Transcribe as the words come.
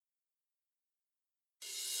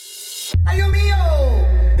Ay, Dios mío,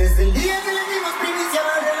 desde el día que le dimos primicia a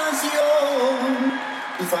la relación,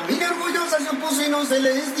 tu familia orgullosa se opuso y no se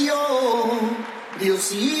les dio.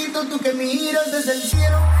 Diosito, tú que miras desde el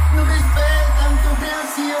cielo, no respetan tu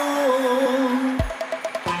creación.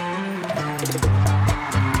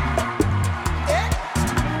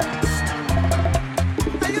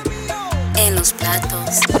 Ay, Dios mío. En los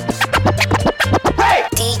platos,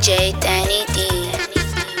 DJ Danny D.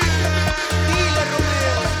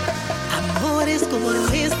 Amores como el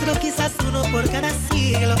nuestro, quizás uno por cada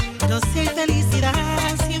siglo. No sé, felicidad,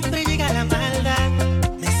 siempre llega la maldad.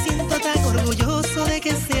 Me siento tan orgulloso de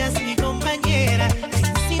que seas mi compañera.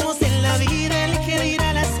 Vencimos en la vida el que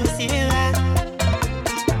dirá la sociedad.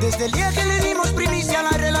 Desde el día que le dimos primicia a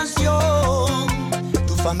la relación,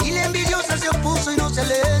 tu familia envidiosa se opuso y no se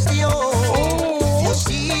les dio.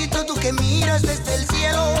 Diosito, tú que miras desde el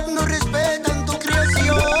cielo, no respetan tu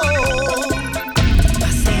creación.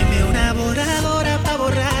 Haceme una borradora pa'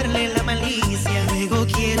 borrarle la malicia. Luego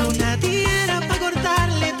quiero una tierra pa'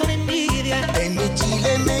 cortarle toda envidia. En mi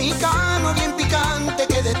chile mexicano bien picante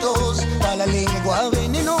que de tos, pa' la lengua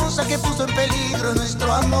venenosa que puso en peligro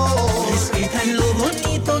nuestro amor. Respetan lo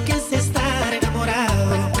bonito que es estar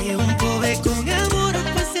enamorado. Que un pobre con amor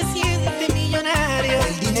pues se siente millonario.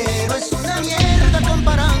 El dinero es una mierda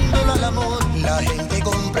comparándolo al amor. La gente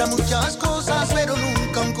compra muchas cosas pero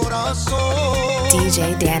nunca un corazón.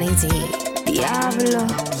 DJ Danny D. Diablo.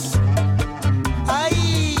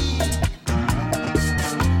 Ay.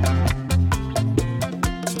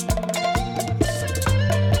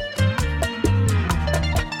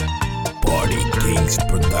 Party Kings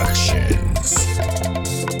Productions.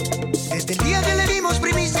 Desde el día que le dimos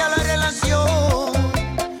primicia a la relación,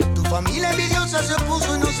 tu familia envidiosa se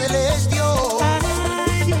opuso y no se les dio.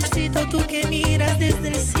 Ay, Diosito, tú que miras desde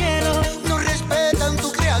el cielo, No respetan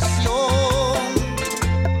tu creación.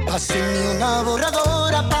 Pásenme una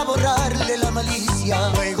borradora pa' borrarle la malicia.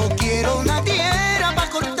 Luego quiero una tierra pa'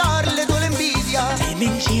 cortarle toda la envidia. deme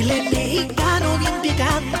un chile mexicano bien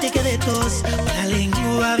picante que de tos, una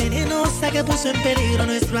lengua venenosa que puso en peligro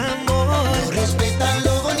nuestro amor. No respetan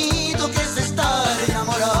lo bonito que es estar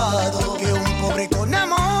enamorado. Que un pobre con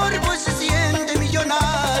amor pues se siente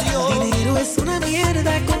millonario. El dinero es una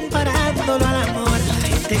mierda comparándolo al amor. La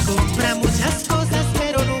gente compra muchas cosas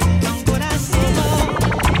pero nunca un corazón.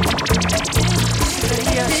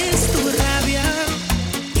 Es tu rabia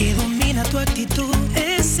que domina tu actitud,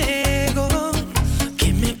 ese ego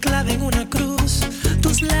que me clava en una cruz.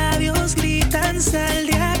 Tus labios gritan sal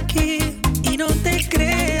de aquí y no te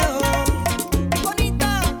creo.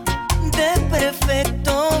 Bonita, de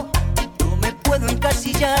perfecto, no me puedo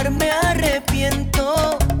encasillar, me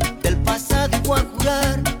arrepiento del pasado y voy a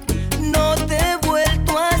jurar no te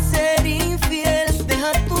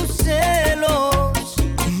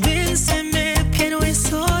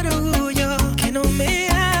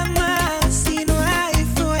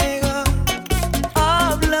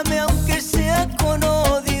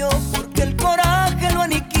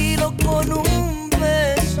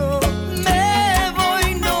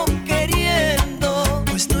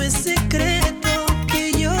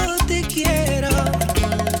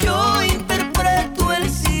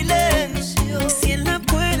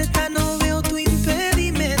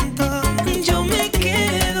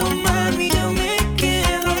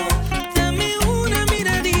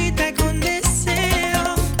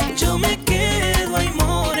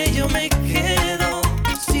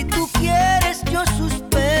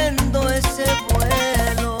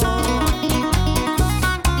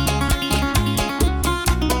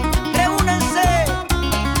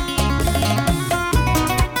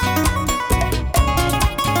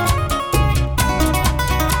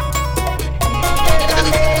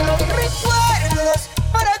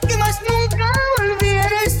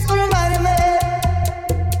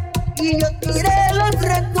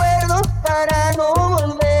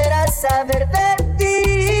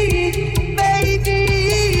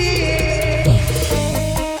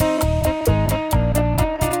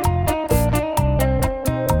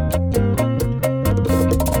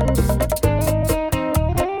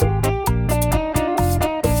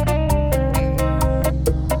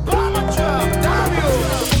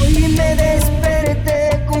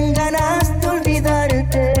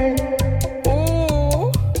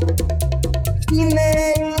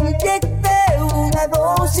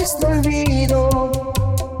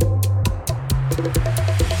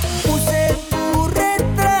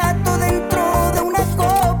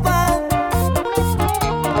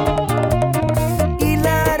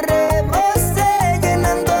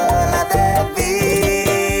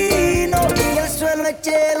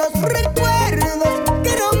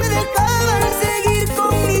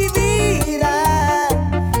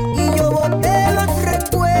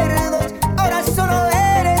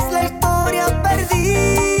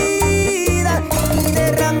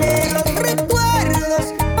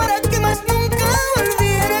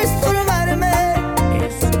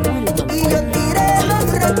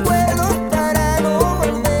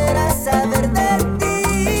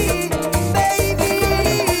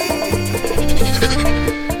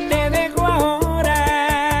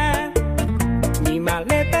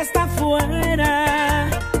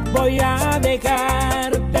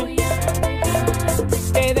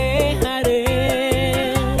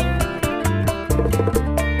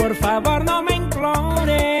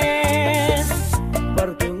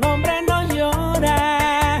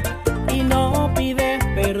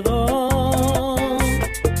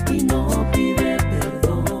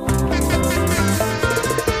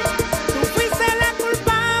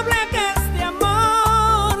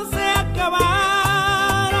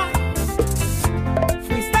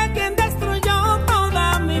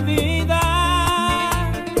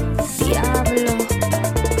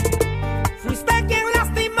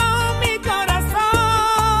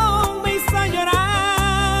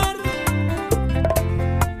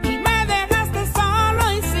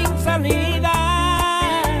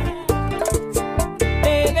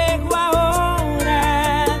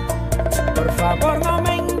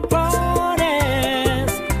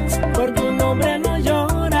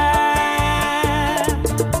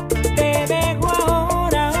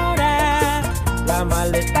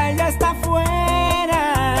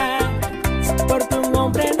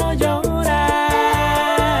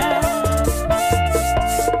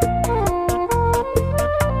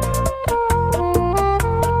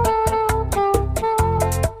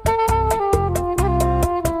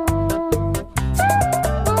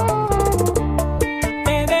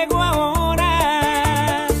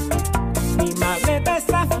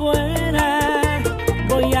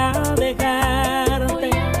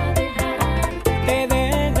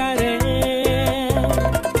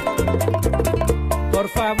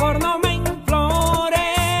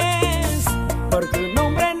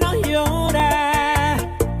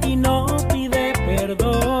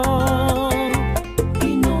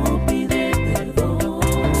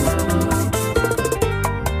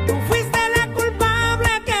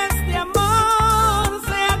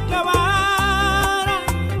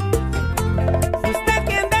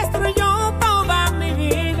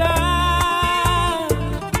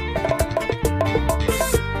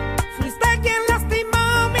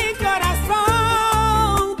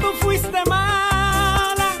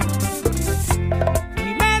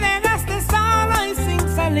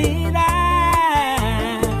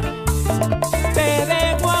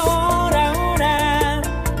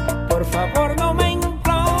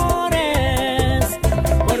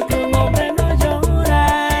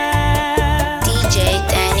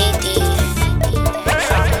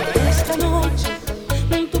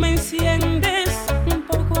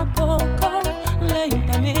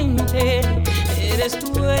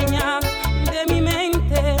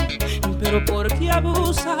pero porque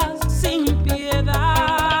abusas sin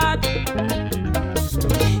piedad.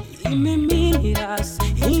 Y me miras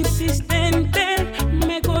insistente,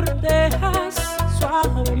 me cortejas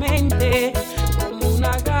suavemente como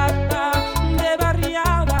una gata de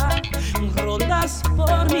barriada. Rondas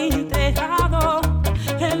por mi tejado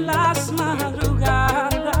en las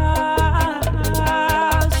madrugadas.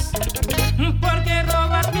 Porque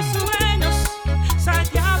robas mis sueños,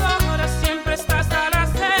 salladora, siempre estás al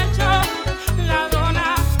acecho.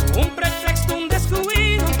 Ladrona, un pretexto, un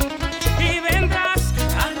descuido, y vendrás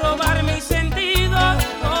a robar mis sentidos.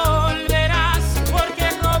 Volverás porque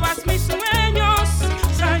robas mis sueños,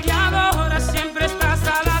 salladora, siempre estás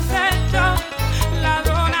al acecho.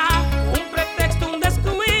 Ladrona, un pretexto, un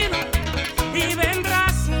descuido, y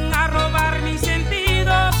vendrás a robar mis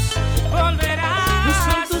sentidos. Volverás.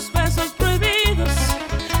 Son tus besos prohibidos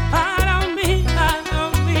para mí,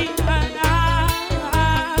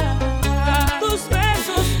 tus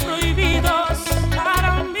besos prohibidos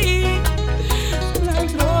para mí,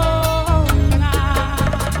 ladrona.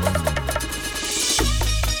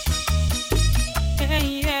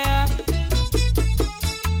 Hey, yeah.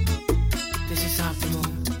 This is optimal.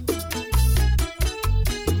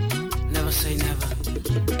 Never say never.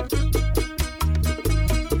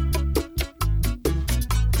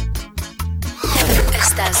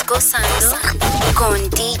 Estás gozando con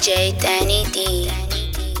DJ Danny D.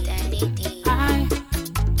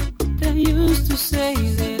 They used to say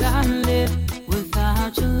that I live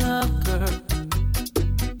without your love, girl.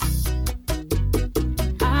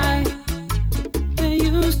 They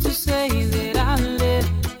used to say that I live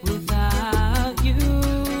without you.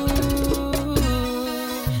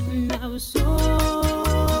 Now it's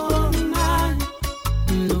all mine.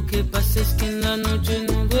 Lo que pasa es que en la noche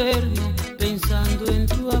no duermo pensando en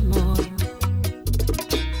tu amor.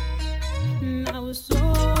 Now it's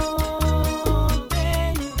all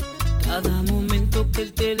bello. Cada momento que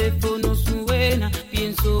el teléfono suena,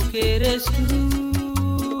 pienso que eres tú.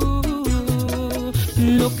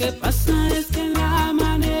 Lo que pasa es que la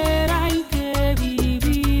manera en que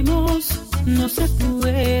vivimos no se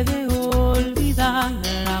puede olvidar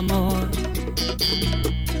el amor.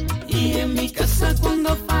 Y en mi casa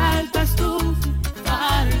cuando faltas tú,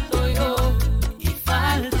 falto yo y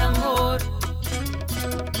falta amor.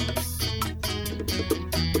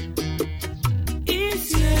 Y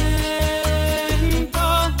siento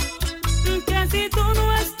que si tú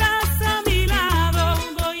no estás a mi lado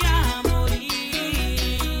voy a morir.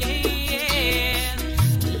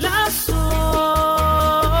 Las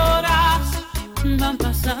horas van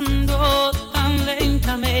pasando tan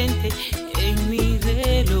lentamente en mi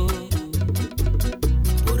reloj,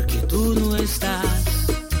 porque tú no estás.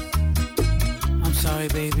 I'm sorry,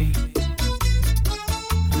 baby.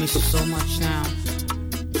 I miss you so much now.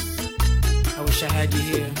 I wish I had you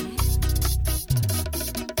here.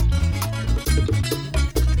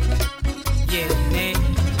 Yeah, man.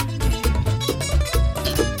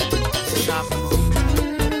 Stop.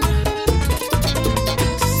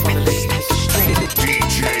 For the ladies.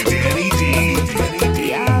 DJ Danny D.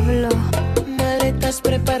 Diablo. Maletas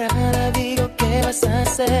preparada, digo, ¿qué vas a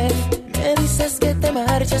hacer? Me dices que te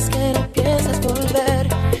marchas, que no piensas volver,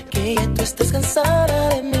 que ya tú estás cansada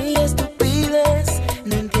de mi estupidez.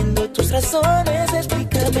 No entiendo tus razones,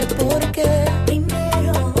 explícame por qué.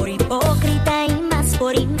 Primero, por hipócrita y más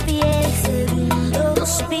por infiel. Segundo, no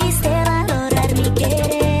supiste valorar mi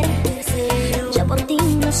querer. Tercero, ya por ti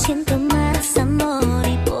no siento más amor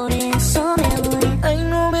y por eso me voy. Ay,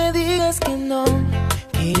 no me digas que no,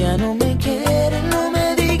 que ya no me quieres. No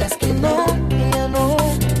me digas que no, que ya no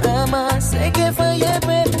amas. Sé que fallé,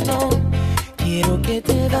 pero no quiero que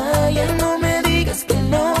te vayas. No me digas que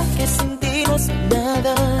no, que sin ti no sé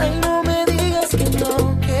nada. Ay, no me digas que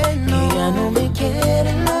no, que ya no me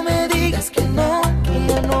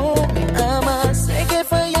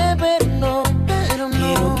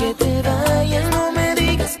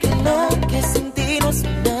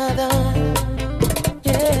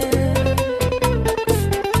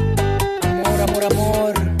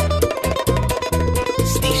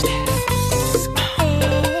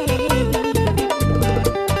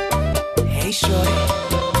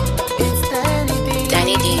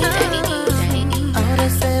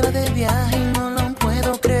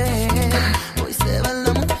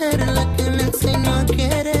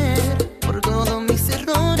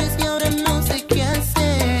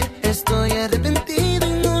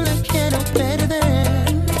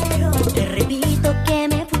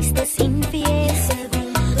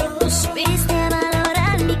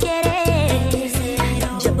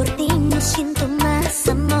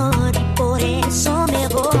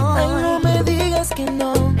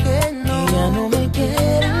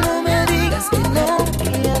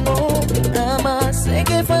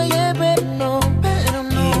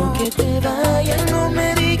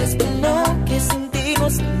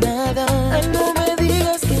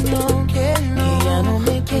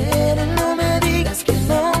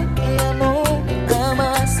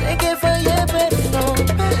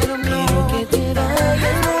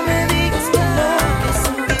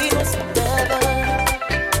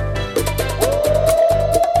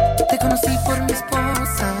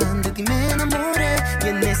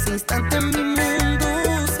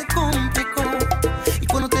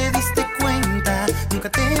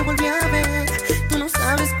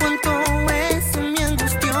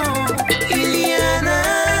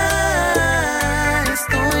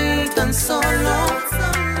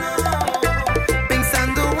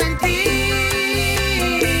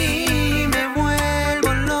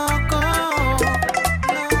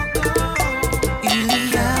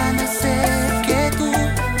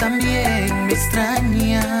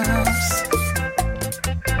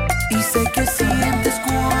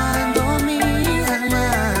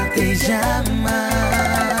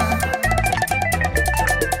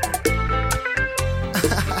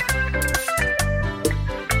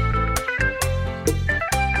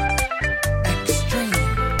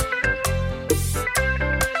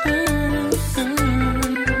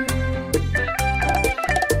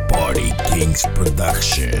Kings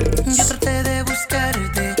Productions. Yo traté de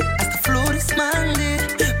buscarte, hasta flores mandé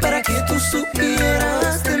para que tú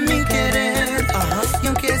supieras de mi querer. Y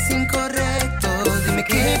aunque es incorrecto, dime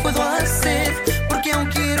qué puedo hacer, porque aún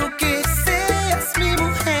quiero que seas mi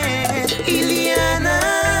mujer. Iliana,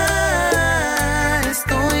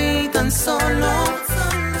 estoy tan solo.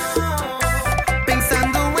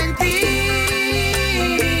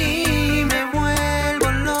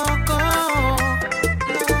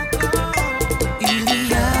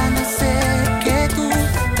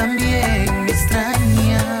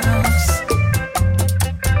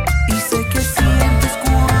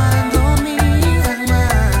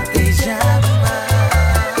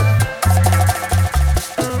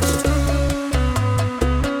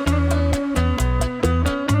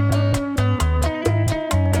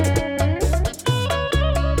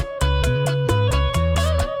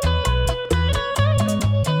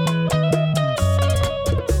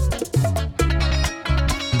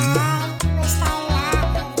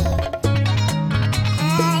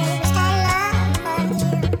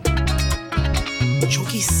 Yo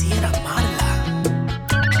quisiera amarla.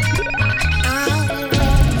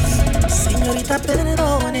 Señorita,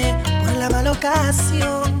 perdone por la mala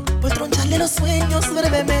ocasión, por troncharle los sueños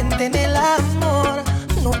brevemente en el amor.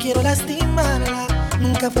 No quiero lastimarla,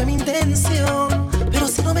 nunca fue mi intención, pero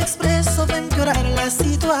si no me expreso va a empeorar la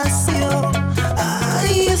situación.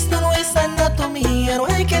 Ay, esto no es anatomía, no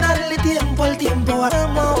hay que darle tiempo al tiempo.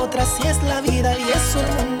 Amo a otra, si es la vida, y eso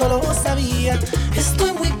el mundo lo sabía.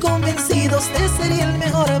 Estoy muy convencido, usted sería el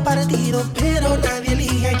mejor partido, pero nadie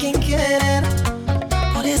elige a quien querer.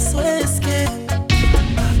 Por eso es que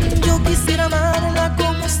yo quisiera amarla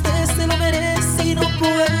como usted se lo merece y no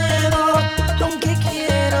puedo. Aunque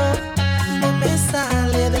quiero, no me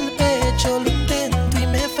sale del pecho, lo intento y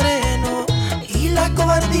me freno. Y la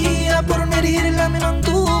cobardía por no herirla me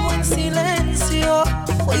mantuvo en silencio.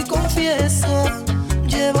 Hoy confieso,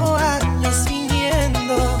 llevo años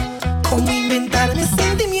fingiendo cómo inventar mis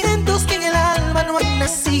sentimientos que en el alma no han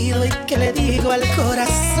nacido y que le digo al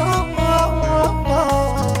corazón.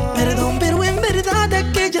 Perdón, pero en verdad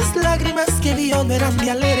aquellas lágrimas que vio no eran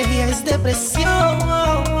de alergia, es depresión.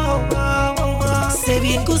 Sé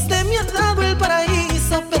bien que usted me ha dado el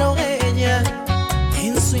paraíso, pero ella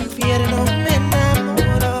en su infierno me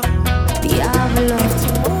enamoró. Diablo.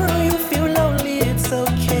 If tomorrow you feel lonely, it's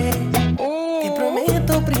okay. Te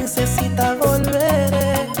prometo, princesita,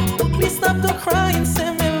 volveré. Please stop the crying,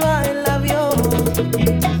 se me va el avión.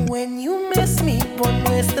 When you miss me, pon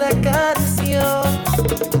nuestra canción.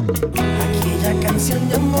 Aquella canción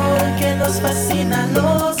de amor que nos fascina a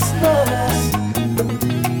los dos.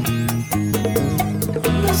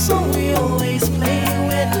 The song we always play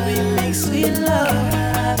when we make sweet love.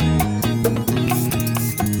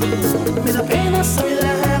 Me da pena, so I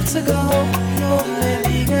have to go. No me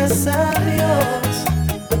digas adiós.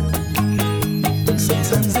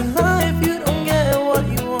 Sometimes in life you don't get what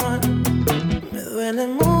you want. Me duele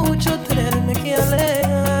mucho tenerme que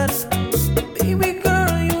alejar. Baby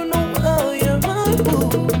girl, you know well you're my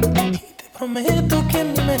boo. Y te prometo que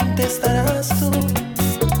en mi mente estarás tú.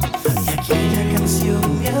 Y aquella canción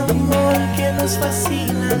de amor que nos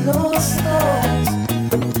fascina a los dos.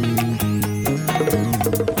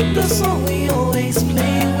 The song we always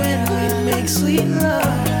play when we make sweet love.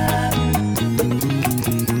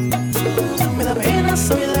 Me da pena,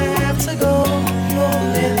 so I have to go. No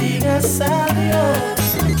me digas adiós.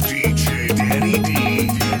 DJ Danny D.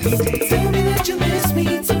 Tell me that you miss me.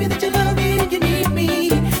 Tell me that you love me and you need me.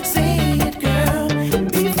 Say it, girl,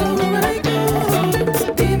 before I go.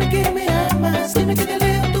 Dime que me amas. Dime que te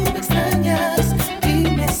leo, tú me extrañas.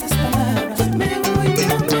 Dime esas palabras, me voy de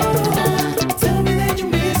amor. Tell me that you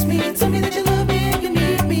miss me. Tell me that you love me and you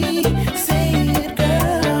need me. Say it,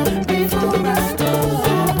 girl, before I go.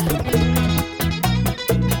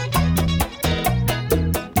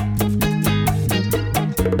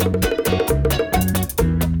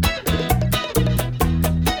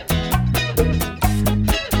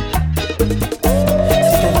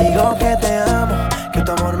 Que te amo, que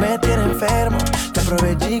tu amor me tiene enfermo. Te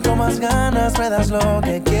aproveché y con más ganas me das lo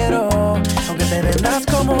que quiero. Aunque te vendas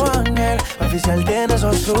como ángel, oficial tiene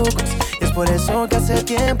esos trucos. Y es por eso que hace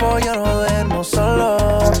tiempo yo no duermo solo.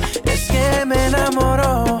 Es que me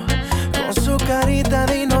enamoró, con su carita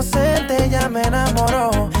de inocente ya me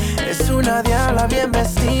enamoró. Es una diabla bien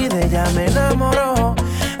vestida, ya me enamoró.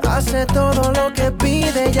 Hace todo lo que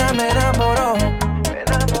pide, ya me enamoró.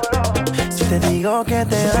 Si te digo que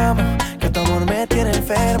te amo, que tu amor me tiene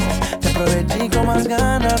enfermo, te aproveché y con más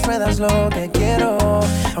ganas me das lo que quiero.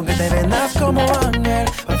 Aunque te vendas como ángel,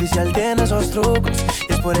 oficial tiene esos trucos.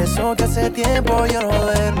 Y es por eso que hace tiempo yo no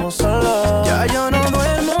duermo solo. Ya yo no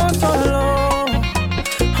duermo solo.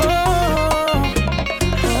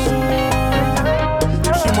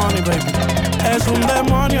 Es un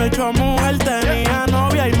demonio hecho mujer, tenía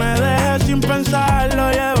novia y me dejé sin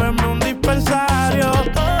pensarlo. Llévenme un dispensario.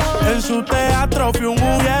 En su teatro fui un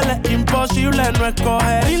mujer, es imposible no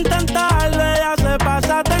escoger. Intentarlo, ella se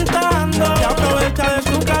pasa tentando. Se aprovecha de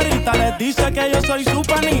su carita, les dice que yo soy su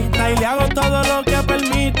panita. Y le hago todo lo que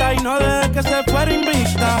permita y no deje que se fuera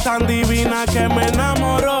invista. Tan divina que me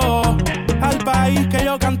enamoró. Al país que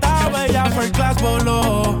yo cantaba, ella first class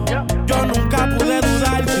voló. Yo nunca pude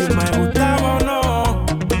dudar si me gustaba o no.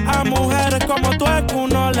 A mujeres como tú es que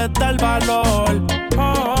uno les da el valor.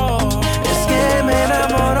 Es que me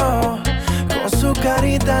enamoró. Con su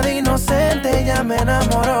carita de inocente ella me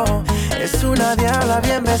enamoró. Es una diabla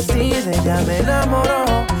bien vestida, ella me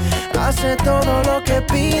enamoró. Hace todo lo que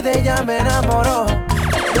pide, ella me enamoró.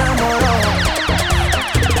 Me enamoró.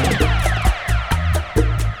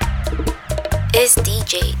 Es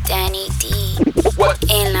DJ Danny D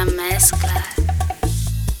en la mezcla.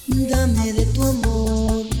 Dame de tu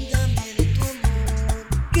amor,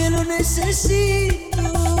 que lo necesito.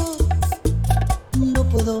 No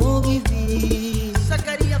puedo vivir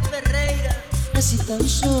así tan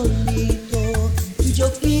solito.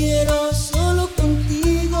 Yo quiero solo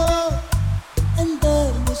contigo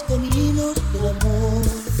andar los caminos del amor.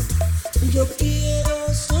 Yo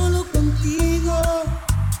quiero solo contigo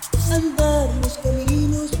andar los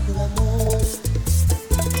caminos del amor.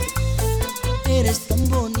 Eres tan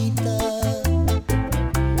bonita,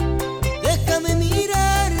 déjame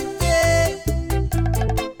mirarte.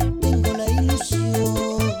 Tengo la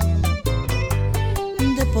ilusión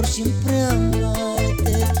de por siempre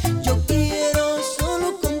amarte. Yo quiero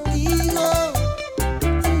solo contigo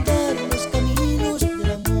andar los caminos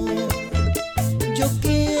del amor. Yo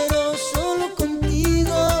quiero solo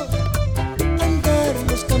contigo andar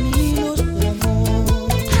los caminos del amor.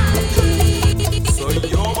 Soy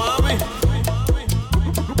yo, mami.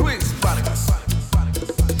 Luis Vargas.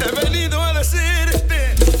 Te he venido a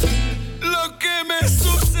decirte lo que me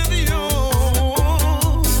sucedió.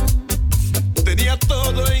 Tenía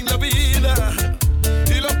todo en la vida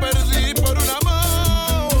y lo perdí por un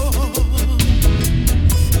amor.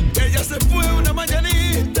 Ella se fue una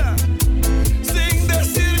mañanita sin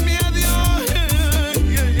decirme adiós,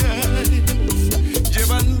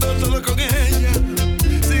 llevando todo con ella,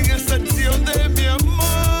 sin excepción de mi amor.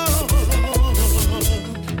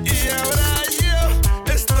 Y ahora yo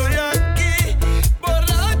estoy aquí,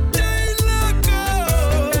 borracha y loco.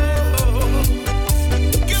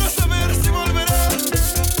 Quiero saber si volverás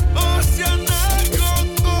o si andas con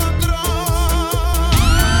otro.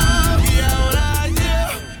 Y ahora yo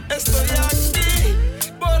estoy aquí,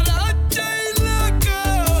 borracha y loco,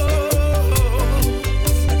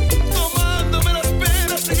 tomándome las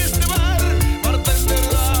penas en este bar. Bartender,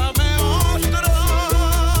 dame otro.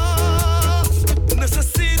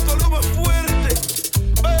 Necesito algo más fuerte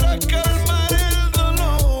para calmar el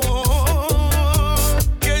dolor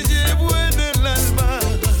que llevo en el alma.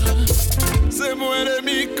 Se muere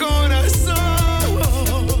mi corazón.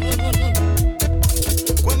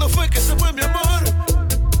 ¿Cuándo fue que se fue mi amor?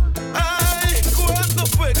 Ay, ¿cuándo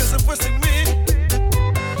fue que se fue sin mí?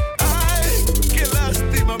 Ay, qué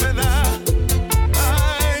lástima me da.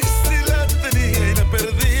 Ay, si la tenía y la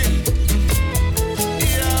perdí. Y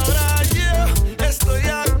ahora yo estoy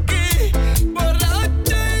aquí,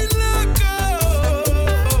 borracha y loco.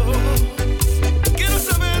 Quiero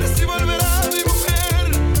saber si volverá mi mujer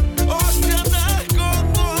o si andas con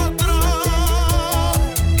otro.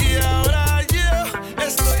 Y ahora yo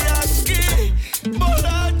estoy aquí,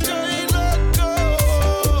 borracho y loco,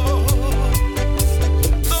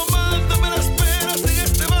 tomándome las penas en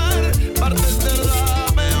este bar. Bartender,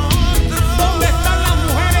 dame otro. ¿Dónde están las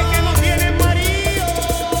mujeres que no tienen marido?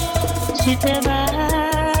 Si te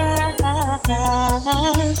vas,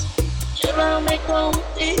 llévame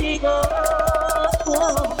contigo.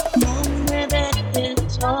 No me dejes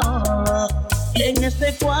solo en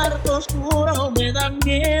este cuarto oscuro. Me da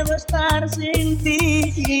miedo estar sin ti.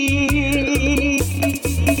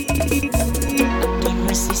 Aquí no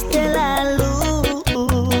existe la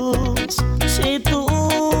luz si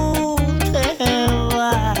tú te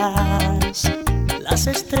vas. Las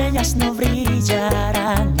estrellas no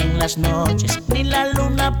brillarán en las noches, ni la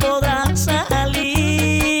luna podrá salir.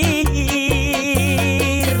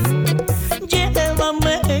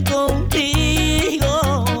 Llévame contigo,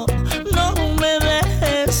 no me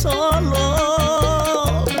dejes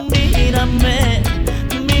solo. Mírame,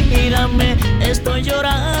 mírame, estoy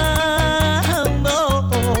llorando.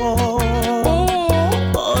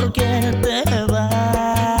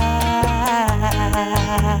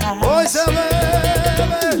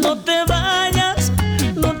 No te vayas,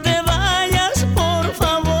 no te vayas, por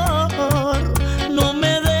favor. No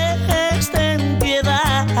me dejes ten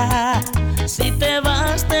piedad. Si te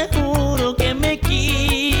vas, te juro que me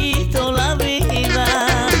quito la vida.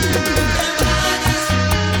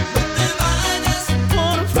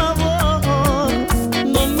 Por favor,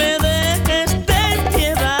 no me dejes ten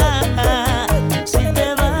piedad. Si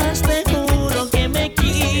te vas, te juro que me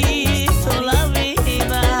quito la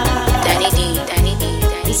vida.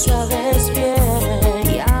 Tú sabes bien,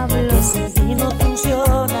 diablo, que sin ti no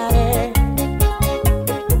funcionaré.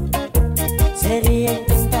 Sería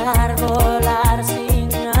intentar volar sin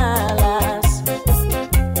alas.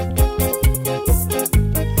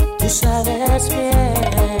 Tú sabes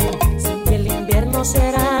bien, sin que el invierno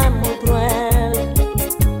será muy cruel.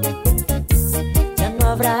 Ya no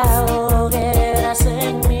habrá hogueras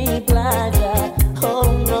en mi playa, oh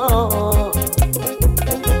no.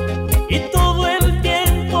 Y todo el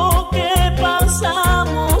tiempo que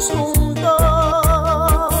pasamos juntos,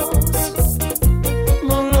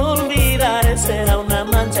 no lo olvidaré, será una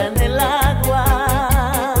mancha en el agua.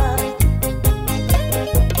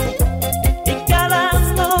 Y cada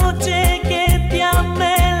noche que te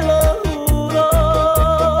amé, lo juro,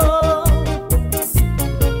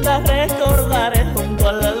 la recordaré junto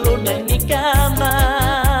a la luna en mi cama.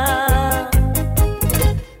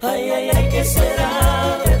 Ay, ay, ay, ¿qué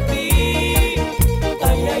será de ti?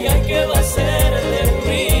 Ay, ay, ay, ¿qué va a ser de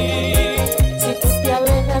mí? Si tú te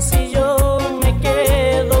alejas y yo me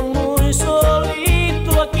quedo muy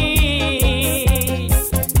solito aquí.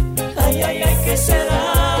 Ay, ay, ay, ¿qué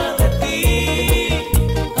será de ti?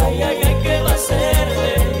 Ay, ay, ay, ¿qué va a ser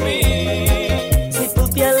de mí? Si tú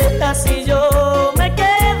te alejas y yo me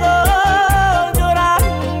quedo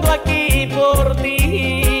llorando aquí por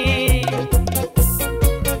ti.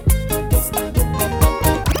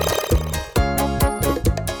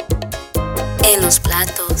 En los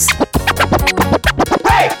platos,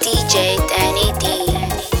 DJ Danny D.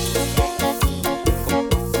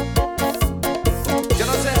 Yo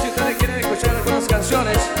no sé si ustedes quieren escuchar algunas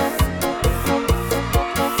canciones,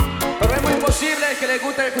 pero es muy posible que les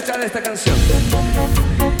guste escuchar esta canción.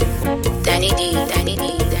 Danny D, Danny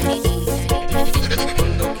D, Danny D.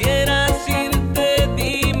 Cuando quieras irte,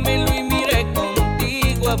 dímelo y miré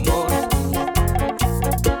contigo, amor.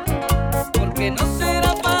 Porque no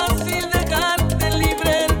será fácil dejarte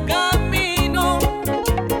libre el camino.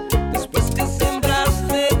 Después que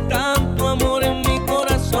sembraste tanto amor en mi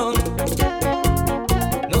corazón,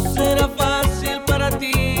 no será fácil para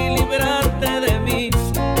ti liberarte de mí.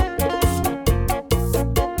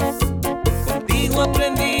 Contigo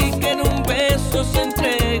aprendí que en un beso se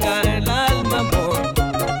entrega el alma, amor.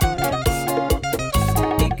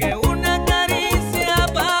 Y que una caricia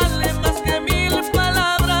vale más que 1000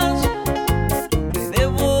 palabras. Te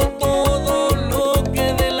debo todo lo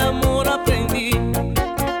que del amor aprendí.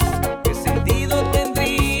 ¿Qué sentido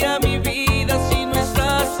tendría mi vida si no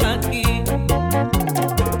estás aquí?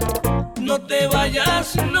 No te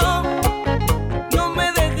vayas, no. No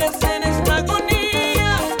me dejes en esta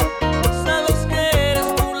agonía. Sabes que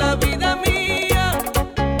eres tú la vida mía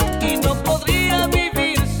y no podría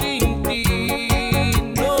vivir sin ti.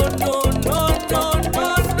 No, no, no, no, no,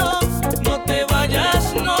 no. No te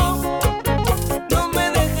vayas, no. No me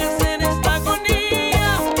dejes en esta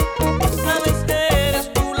agonía. Sabes que eres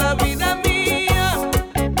tú la vida mía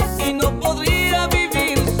y no podría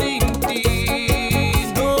vivir sin ti.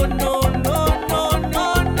 No, no, no, no, no,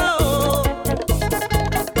 no.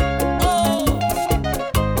 Oh.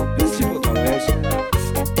 Sí, otra vez.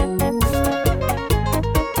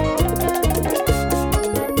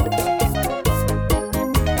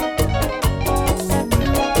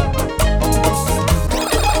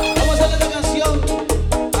 Vamos a hacerle esta canción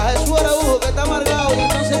a Jesús Araujo, que está amargado y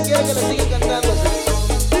no se quiere que le siga cantando así.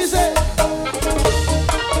 Dice: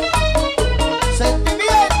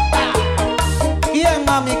 sentimiento. ¿Quién,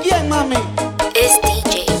 mami? ¿Quién, mami? Es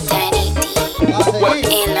DJ Danny D. Va a seguir.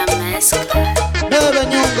 En la mezcla. Bebe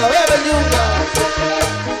ñunga, bebe ñunga.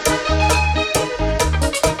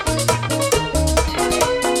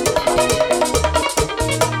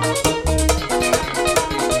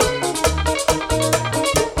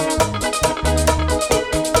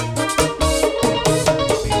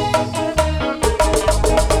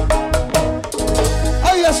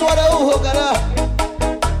 Ay, Jesús Araujo, carajo.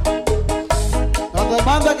 Donde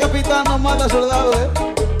manda capitán no manda soldado,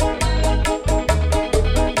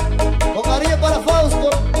 Con cariño para Fausto.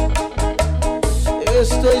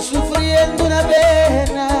 Estoy sufriendo una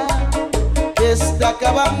pena que está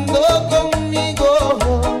acabando conmigo,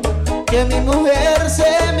 que mi mujer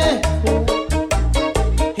se me fue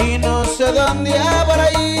y no sé dónde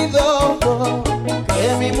habrá ido.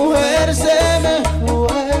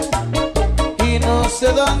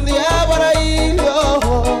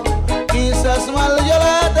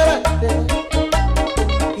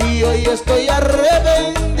 y hoy estoy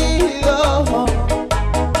arrepentido.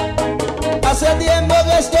 Hace tiempo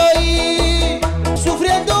que estoy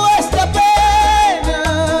sufriendo esta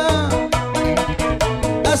pena.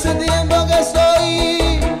 Hace tiempo que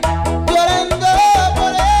estoy llorando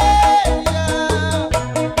por ella.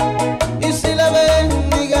 Y si la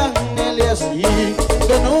bendigan, él así,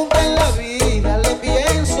 que nunca en la vida le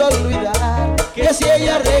pienso olvidar. Que si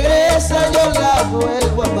ella regresa yo la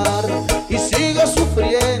vuelvo a amar. Y sigo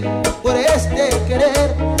sufriendo por este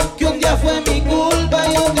querer, que un día fue mi culpa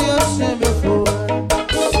y un día se me fue.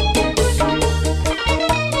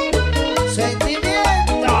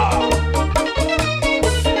 Sentimiento.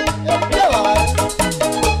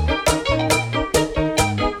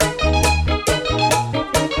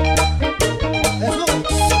 Eso.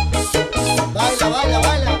 Baila, baila,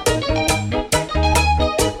 baila.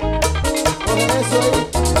 Coge eso ahí.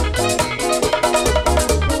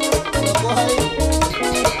 Lo coge ahí.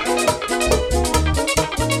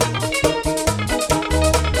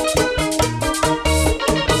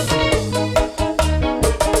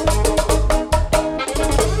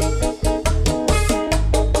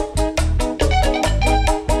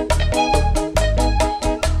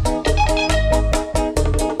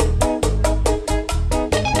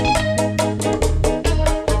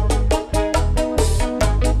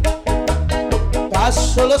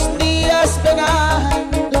 Paso los días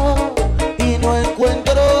penando y no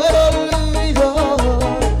encuentro el olvido.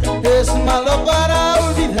 Es malo para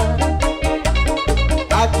olvidar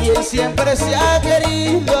a quien siempre se ha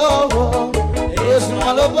querido. Es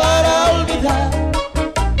malo para olvidar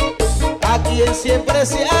a quien siempre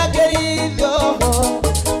se ha querido.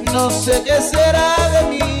 No sé qué será de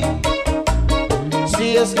mí,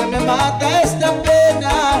 si es que me mata esta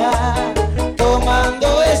pena.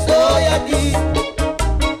 Tomando estoy aquí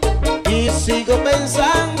y sigo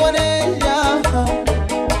pensando en ella.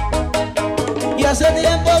 Y hace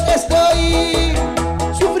tiempo que estoy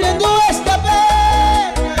sufriendo esta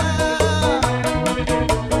pena.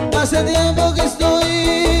 Hace tiempo que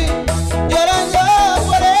estoy llorando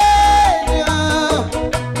por ella.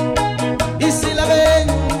 Y si la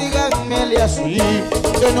bendigan, me le así,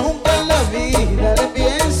 que nunca en la vida le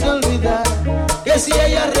pienso olvidar. Que si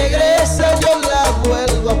ella regresa yo la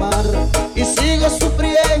vuelvo a amar. Y sigo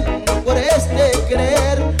sufriendo por este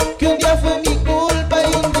querer, que un día fue mi culpa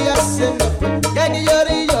y un día se me fue. Y hay que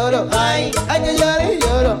lloro y lloro, ay, hay que lloro y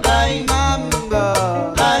lloro, ay,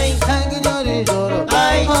 mamá, ay, hay que lloro y lloro,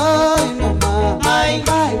 ay, ay, mamá, ay,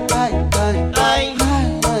 ay, ay, ay, ay, ay,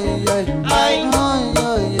 ay, ay,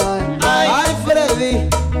 ay, ay, ay, Freddy,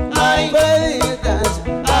 ay, Freddy,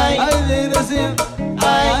 ay, desgraciado,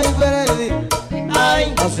 ay, Freddy, ay,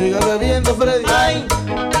 no siga bebiendo, Freddy, ay.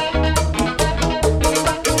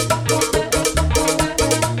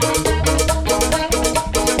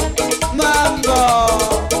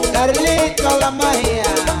 Carlito la magia.